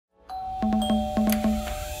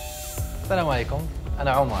السلام عليكم،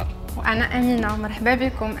 أنا عمر. وأنا أمينة، مرحبا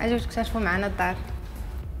بكم، أجيو تكتشفوا معنا الدار.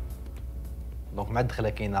 دونك مع الدخلة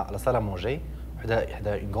كاينة لا سال مونجي حدا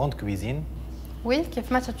اون غروند كويزين. وي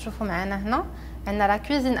كيف ما تتشوفوا معنا هنا عندنا لا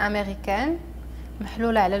كويزين أمريكان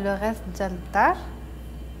محلولة على لو ريست ديال الدار.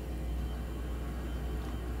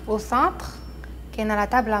 au centre كاينه لا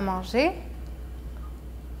تابل ا مانجي،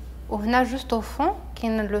 وهنا جوست او فون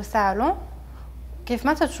كاين لو صالون. كيف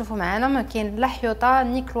ما تشوفوا معنا ما كاين لا حيوطه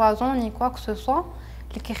ني كلوازون ني كوا كو سو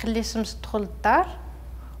اللي كيخلي الشمس تدخل للدار.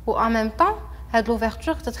 و ان ميم طون هاد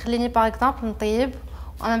لوفرتور تتخليني باغ اكزومبل نطيب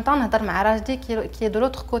و ان ميم طون نهضر مع راجلي كي دو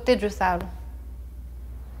لوتر كوتي دو صالون.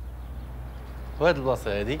 وهاد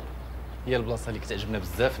البلاصه هادي هي البلاصه اللي كتعجبنا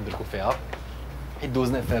بزاف نديركو فيها، حيت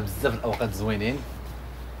دوزنا فيها بزاف الاوقات زوينين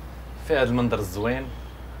فيها هاد المنظر الزوين.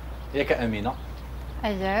 ياك امينه؟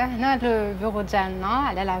 اييه، هنا لو بيرو ديالنا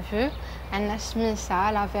على لا فيو، عندنا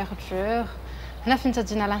الشميسه لا فيرتور. هنا فين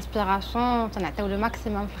تجينا لانسبيراسيون تنعطيو لو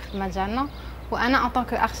ماكسيموم في الخدمه ديالنا. وانا ان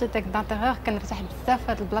طونك اركيتيكت دانتيريور كنرتاح بزاف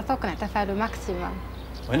في هاد البلاصه وكنعطي فيها لو ماكسيموم.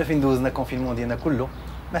 وهنا فين دوزنا كونفينمون ديالنا كله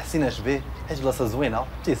ما حسيناش به، حيت بلاصه زوينه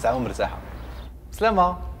متسعه ومرتاحه.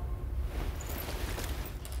 بسلامه.